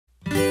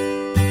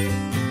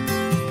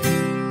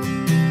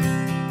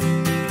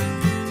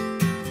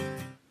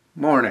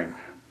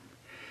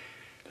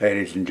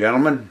Ladies and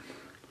gentlemen,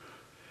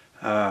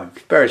 it's a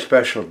very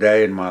special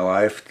day in my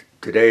life.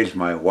 Today's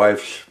my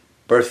wife's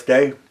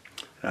birthday,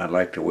 and I'd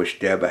like to wish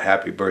Deb a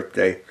happy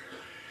birthday.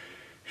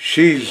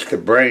 She's the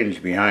brains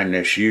behind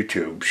this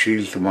YouTube.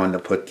 She's the one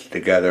that puts it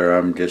together.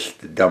 I'm just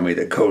the dummy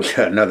that goes,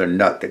 another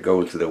nut that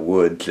goes to the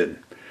woods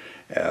and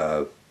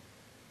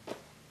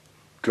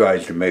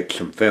tries to make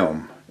some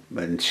film.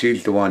 And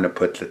she's the one that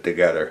puts it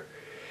together.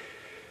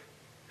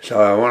 So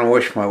I want to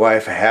wish my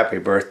wife a happy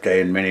birthday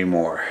and many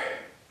more.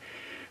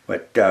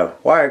 But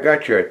why I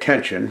got your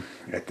attention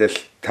at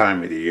this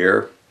time of the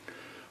year,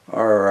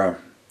 our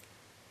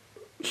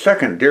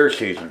second deer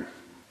season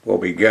will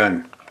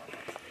begin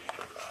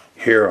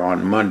here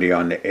on Monday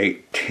on the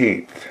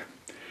 18th.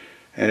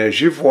 And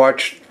as you've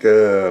watched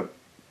the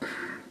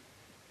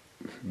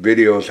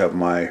videos of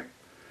my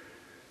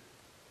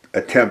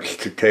attempts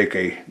to take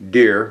a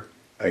deer,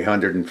 a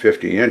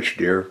 150-inch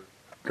deer,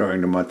 during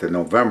the month of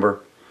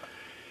November,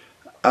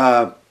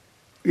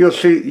 you've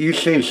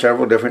seen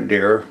several different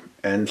deer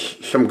and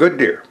some good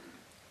deer.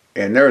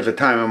 And there was a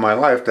time in my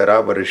life that I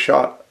would have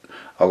shot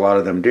a lot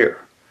of them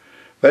deer.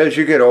 But as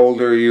you get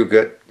older,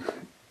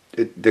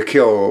 the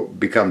kill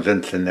becomes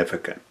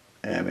insignificant.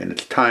 I mean,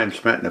 it's time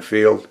spent in the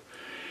field.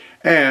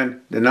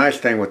 And the nice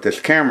thing with this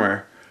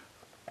camera,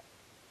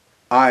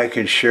 I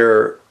can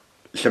share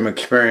some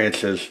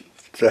experiences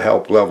to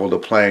help level the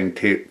playing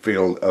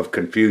field of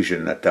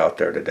confusion that's out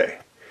there today.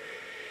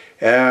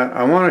 And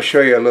I want to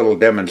show you a little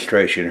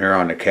demonstration here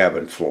on the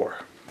cabin floor.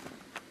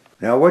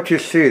 Now what you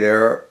see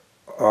there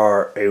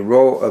are a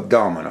row of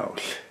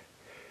dominoes.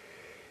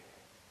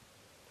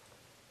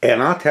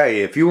 And I'll tell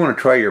you, if you want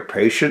to try your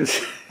patience,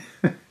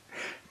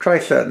 try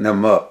setting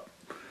them up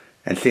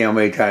and see how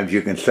many times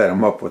you can set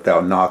them up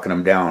without knocking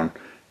them down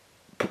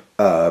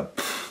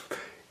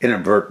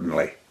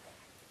inadvertently.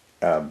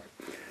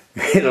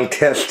 It'll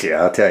test you,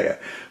 I'll tell you.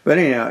 But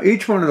anyhow,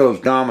 each one of those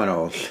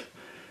dominoes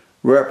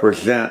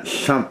represents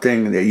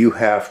something that you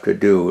have to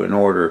do in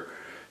order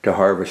to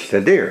harvest a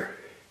deer.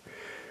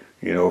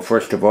 You know,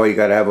 first of all, you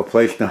got to have a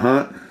place to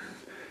hunt,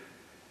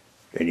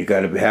 and you got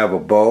to have a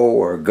bow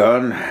or a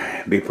gun,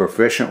 be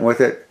proficient with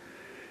it.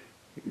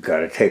 You got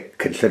to take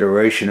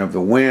consideration of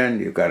the wind.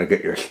 You got to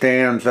get your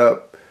stands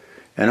up,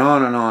 and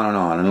on and on and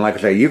on. And like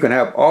I say, you can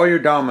have all your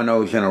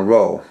dominoes in a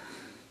row,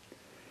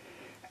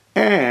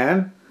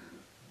 and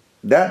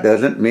that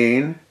doesn't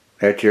mean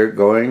that you're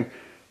going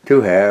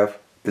to have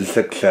the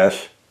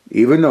success,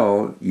 even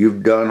though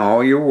you've done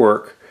all your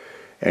work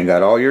and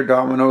got all your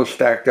dominoes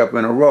stacked up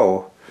in a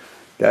row.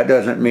 That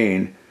doesn't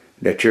mean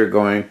that you're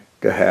going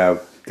to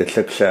have the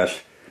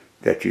success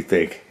that you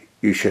think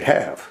you should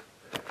have.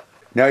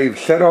 Now you've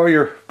set all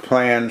your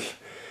plans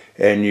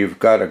and you've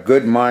got a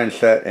good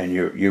mindset and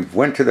you've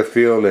went to the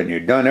field and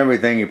you've done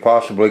everything you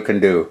possibly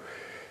can do.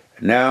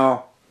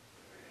 Now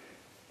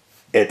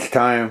it's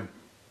time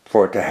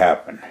for it to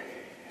happen.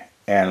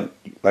 And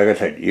like I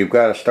said, you've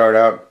got to start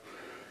out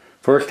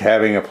first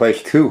having a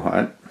place to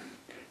hunt.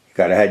 You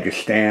got to have your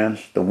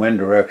stands, the wind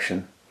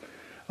direction,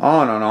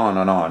 on and on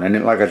and on.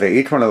 And like I say,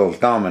 each one of those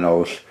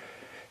dominoes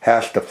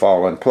has to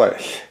fall in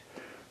place.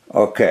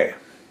 Okay,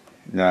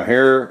 now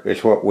here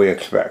is what we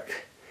expect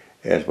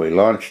as we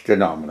launch the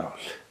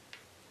dominoes.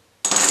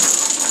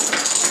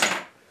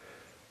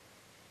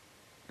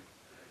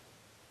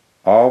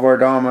 All of our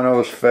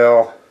dominoes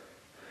fell,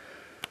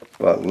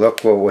 but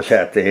look what was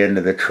at the end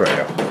of the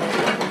trail.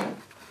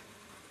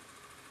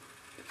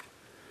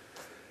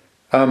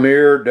 A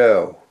mere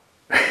doe.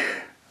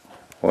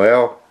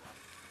 Well,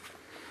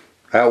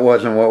 that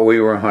wasn't what we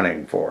were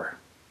hunting for.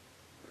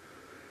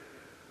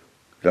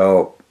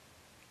 So,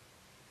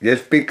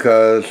 just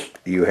because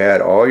you had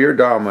all your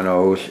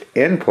dominoes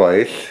in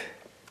place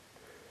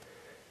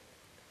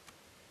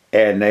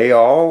and they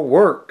all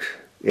worked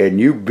and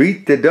you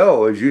beat the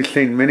doe, as you've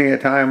seen many a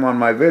time on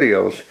my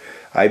videos,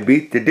 I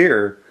beat the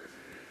deer,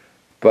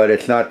 but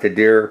it's not the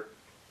deer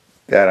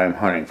that I'm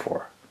hunting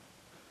for.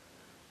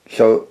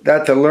 So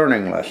that's a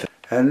learning lesson.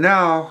 And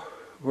now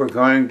we're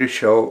going to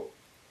show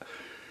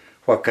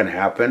what can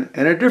happen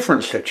in a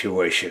different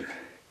situation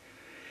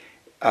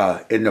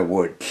in the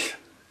woods.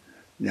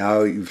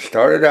 Now you've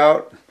started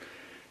out,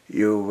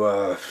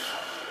 you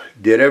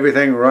did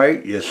everything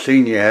right, you've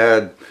seen you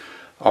had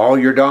all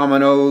your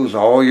dominoes,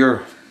 all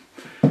your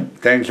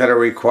things that are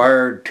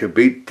required to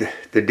beat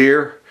the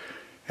deer,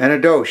 and a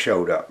doe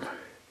showed up.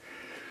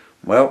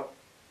 Well,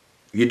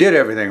 you did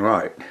everything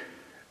right.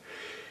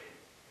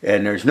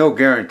 And there's no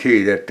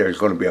guarantee that there's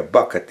going to be a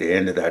buck at the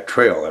end of that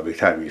trail every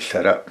time you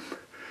set up.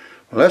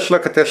 Well, let's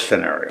look at this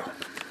scenario.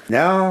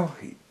 Now,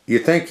 you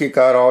think you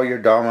got all your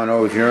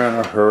dominoes, you're in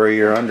a hurry,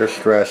 you're under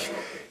stress,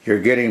 you're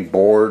getting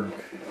bored.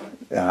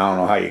 I don't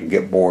know how you can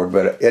get bored,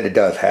 but it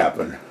does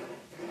happen.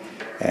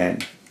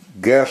 And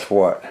guess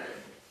what?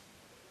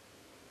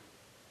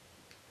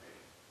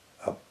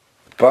 A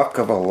buck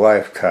of a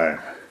lifetime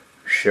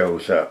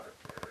shows up.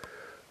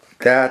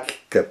 That's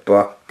the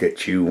buck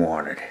that you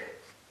wanted.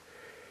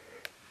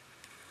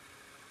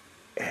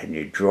 And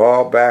you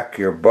draw back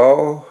your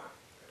bow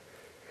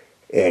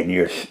and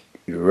you're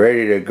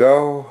ready to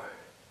go,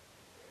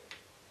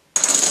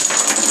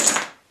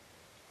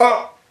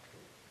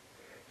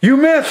 You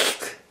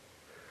missed.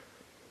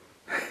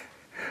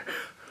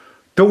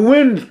 The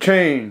wind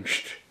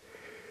changed.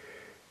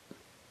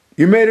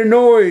 You made a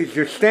noise,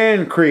 your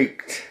stand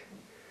creaked.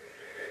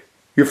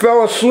 You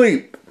fell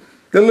asleep.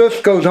 The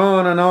list goes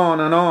on and on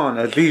and on,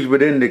 as these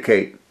would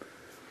indicate.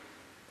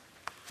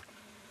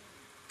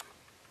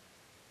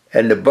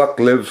 And the buck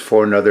lives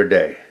for another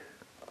day.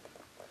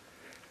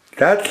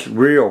 That's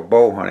real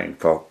bow hunting,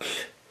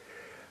 folks.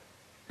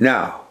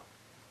 Now,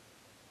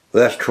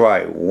 let's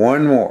try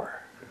one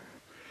more.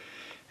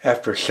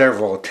 After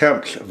several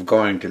attempts of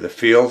going to the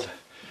field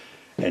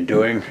and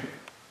doing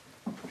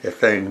the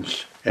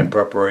things in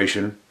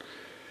preparation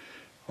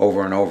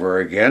over and over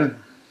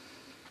again,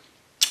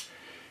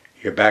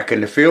 you're back in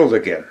the field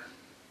again.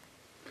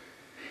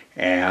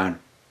 And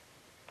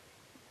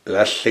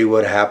let's see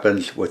what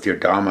happens with your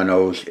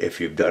dominoes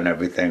if you've done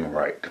everything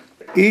right.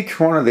 Each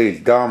one of these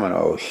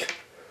dominoes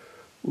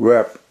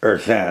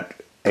represent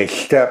a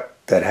step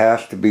that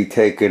has to be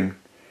taken.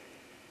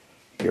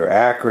 Your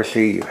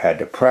accuracy, you've had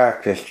to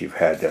practice, you've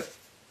had to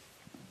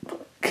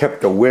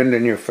keep the wind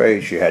in your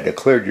face, you had to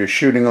clear your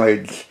shooting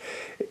leads.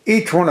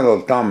 Each one of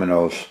those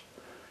dominoes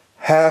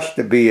has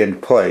to be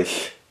in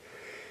place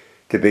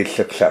to be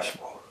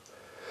successful.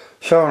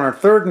 So on our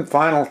third and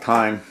final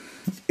time,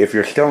 if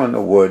you're still in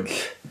the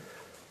woods,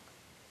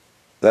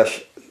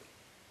 let's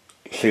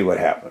see what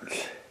happens.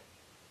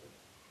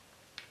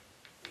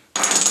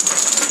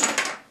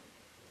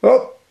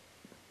 Oh!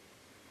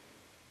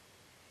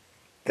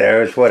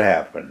 There's what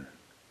happened.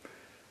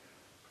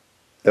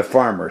 The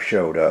farmer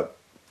showed up.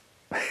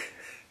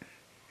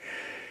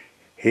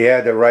 He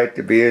had the right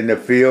to be in the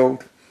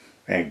field,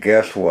 and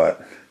guess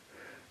what?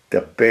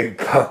 The big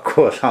buck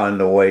was on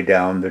the way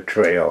down the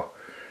trail.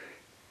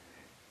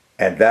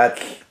 And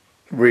that's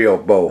real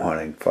bow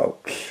hunting,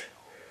 folks.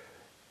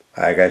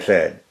 Like I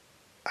said,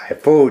 I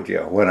fooled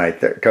you when I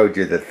told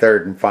you the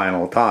third and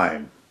final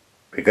time,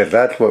 because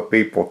that's what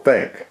people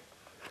think.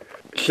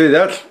 See,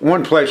 that's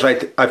one place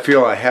I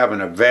feel I have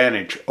an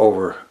advantage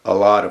over a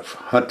lot of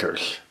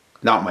hunters.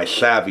 Not my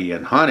savvy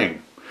in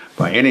hunting,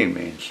 by any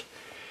means.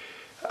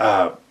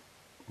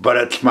 But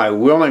it's my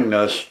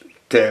willingness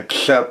to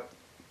accept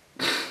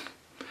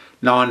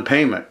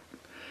non-payment.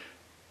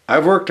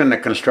 I've worked in the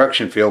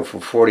construction field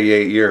for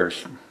 48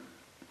 years.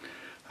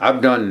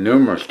 I've done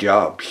numerous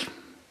jobs,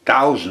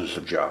 thousands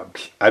of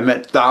jobs. I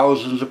met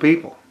thousands of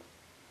people.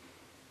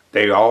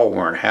 They all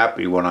weren't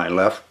happy when I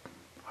left.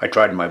 I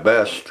tried my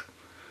best.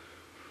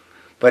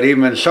 But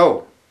even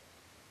so,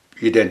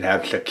 you didn't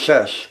have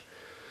success.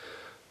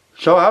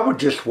 So I would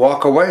just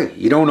walk away.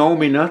 You don't owe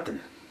me nothing.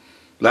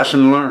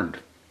 Lesson learned.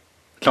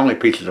 It's only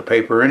pieces of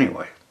paper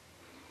anyway.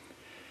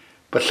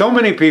 But so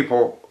many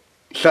people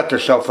set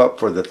themselves up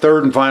for the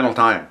third and final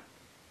time.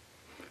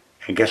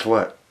 And guess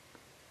what?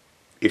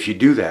 If you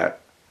do that,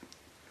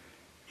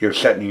 you're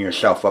setting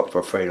yourself up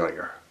for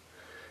failure.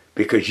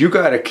 Because you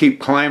got to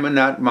keep climbing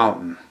that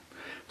mountain,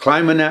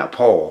 climbing that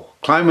pole,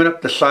 climbing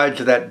up the sides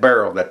of that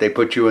barrel that they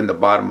put you in the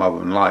bottom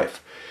of in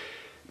life.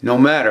 No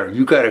matter,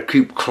 you got to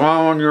keep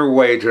clawing your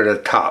way to the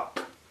top.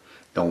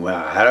 No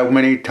matter how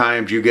many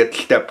times you get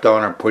stepped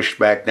on or pushed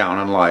back down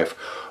in life,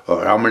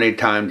 or how many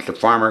times the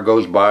farmer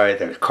goes by,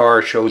 the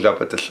car shows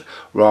up at the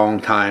wrong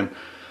time,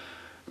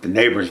 the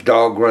neighbor's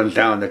dog runs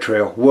down the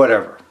trail,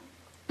 whatever.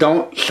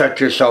 Don't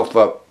set yourself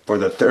up for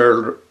the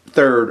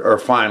third or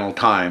final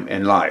time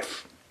in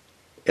life.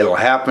 It'll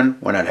happen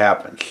when it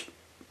happens.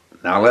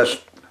 Now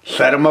let's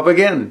set them up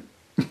again.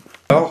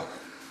 Well,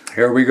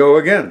 here we go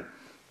again.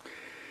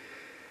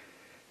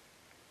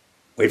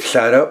 We've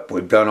set up,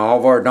 we've done all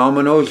of our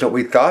dominoes that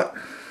we thought.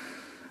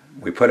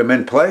 We put them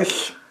in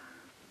place.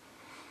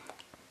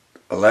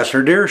 A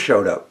lesser deer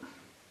showed up.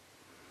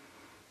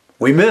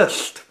 We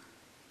missed.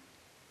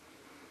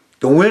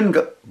 The wind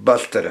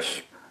busted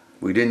us.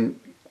 We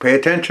didn't pay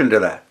attention to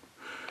that.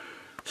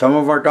 Some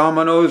of our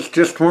dominoes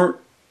just weren't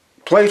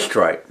placed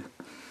right.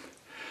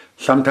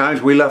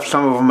 Sometimes we left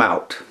some of them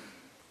out.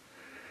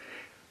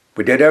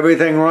 We did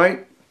everything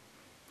right,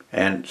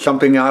 and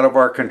something out of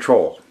our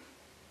control.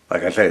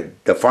 Like I said,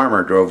 the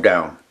farmer drove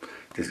down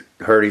to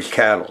herd his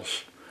cattle.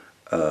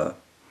 The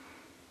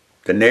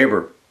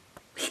neighbor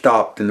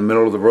stopped in the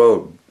middle of the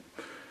road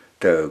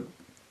to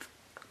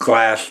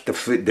glass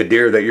the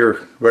deer that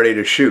you're ready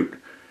to shoot.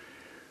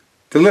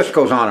 The list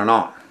goes on and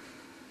on.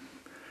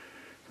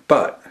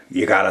 But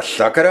you gotta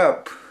suck it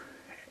up.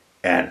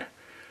 And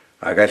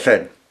like I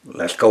said,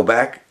 let's go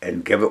back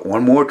and give it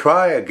one more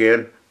try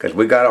again, because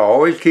we gotta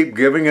always keep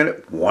giving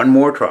it one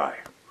more try.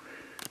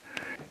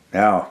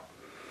 Now,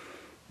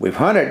 we've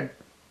hunted,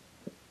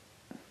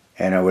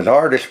 and it was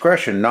our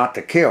discretion not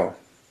to kill.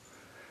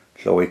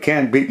 So we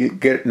can't be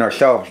getting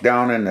ourselves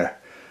down in the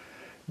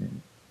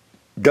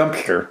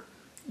dumpster,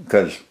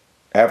 because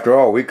after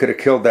all, we could have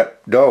killed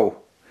that doe.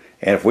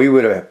 And if we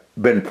would have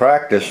been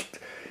practiced,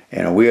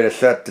 and we would have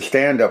set the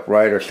stand up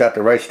right, or set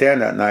the right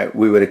stand that night,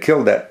 we would have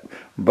killed that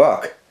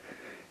buck.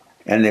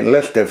 And the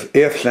list of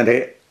ifs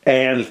and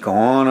ands go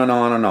on and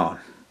on and on.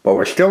 But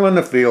we're still in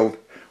the field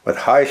with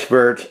high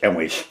spirits, and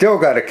we still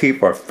got to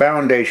keep our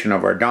foundation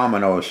of our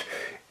dominoes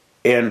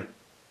in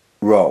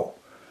a row.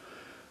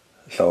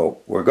 So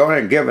we're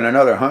going to give it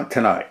another hunt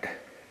tonight.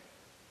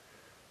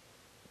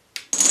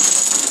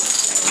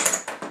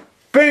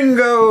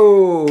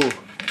 Bingo!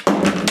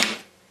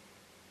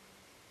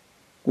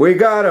 We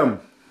got him.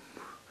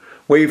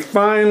 We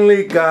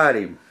finally got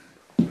him.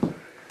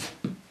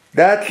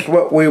 That's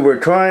what we were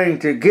trying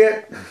to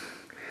get.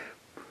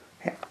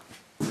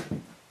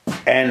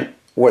 And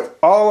with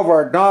all of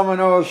our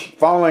dominoes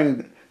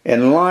falling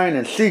in line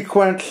and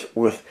sequence,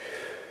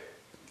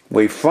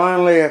 we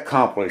finally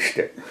accomplished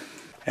it.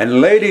 And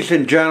ladies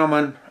and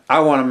gentlemen, I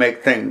want to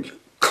make things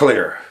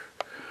clear.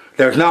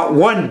 There's not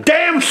one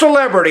damn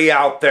celebrity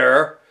out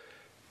there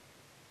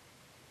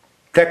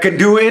that can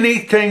do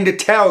anything to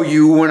tell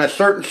you when a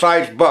certain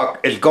size buck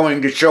is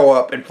going to show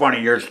up in front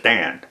of your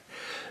stand.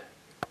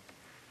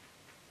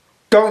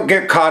 Don't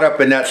get caught up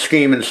in that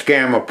scheme and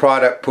scam of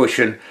product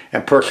pushing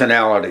and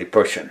personality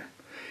pushing.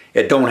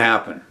 It don't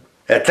happen.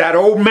 It's that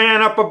old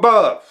man up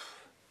above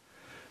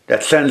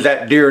that sends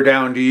that deer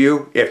down to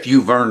you if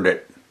you've earned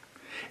it.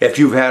 If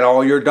you've had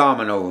all your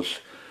dominoes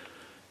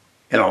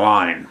in a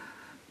line.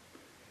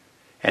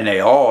 And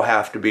they all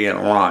have to be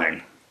in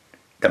line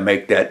to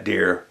make that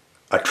deer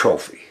a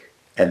trophy.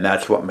 And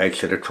that's what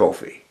makes it a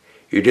trophy.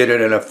 You did it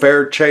in a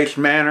fair chase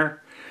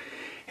manner,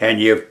 and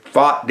you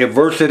fought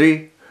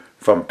diversity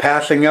from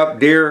passing up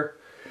deer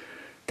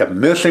to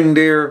missing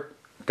deer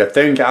to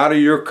things out of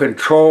your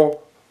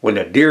control when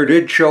the deer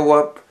did show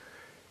up,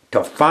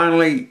 to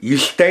finally you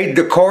stayed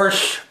the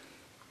course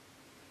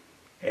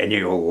and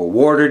you were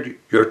awarded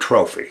your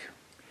trophy.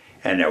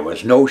 And there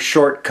was no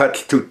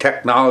shortcuts to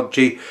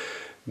technology,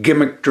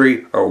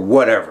 gimmickry, or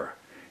whatever.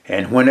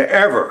 And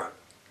whenever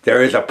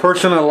there is a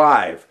person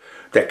alive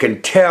that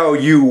can tell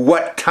you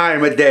what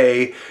time of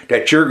day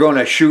that you're going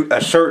to shoot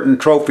a certain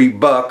trophy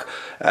buck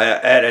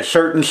at a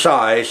certain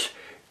size,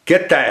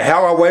 get the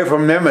hell away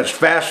from them as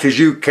fast as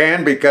you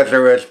can, because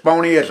they're as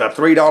phony as a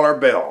 $3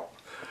 bill.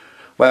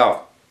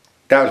 Well,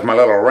 that was my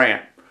little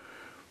rant.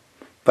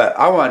 But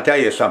I want to tell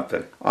you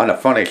something on the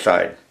funny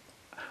side.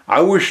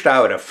 I wished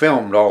I would have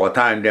filmed all the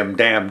time them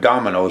damn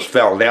dominoes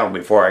fell down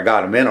before I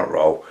got them in a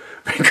row,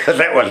 because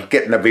that was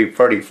getting to be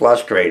pretty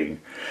frustrating.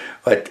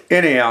 But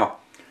anyhow,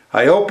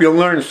 I hope you'll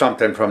learn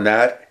something from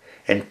that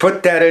and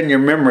put that in your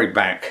memory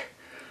bank.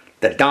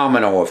 The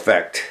domino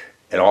effect.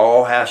 It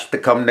all has to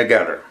come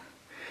together.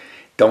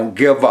 Don't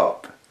give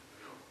up.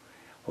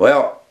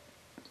 Well,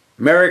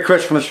 Merry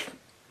Christmas,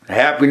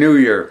 Happy New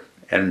Year,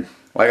 and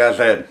like I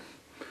said,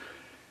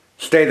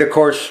 stay the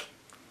course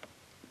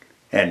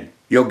and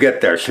you'll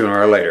get there sooner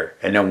or later.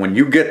 And then when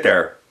you get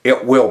there,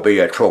 it will be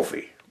a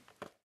trophy.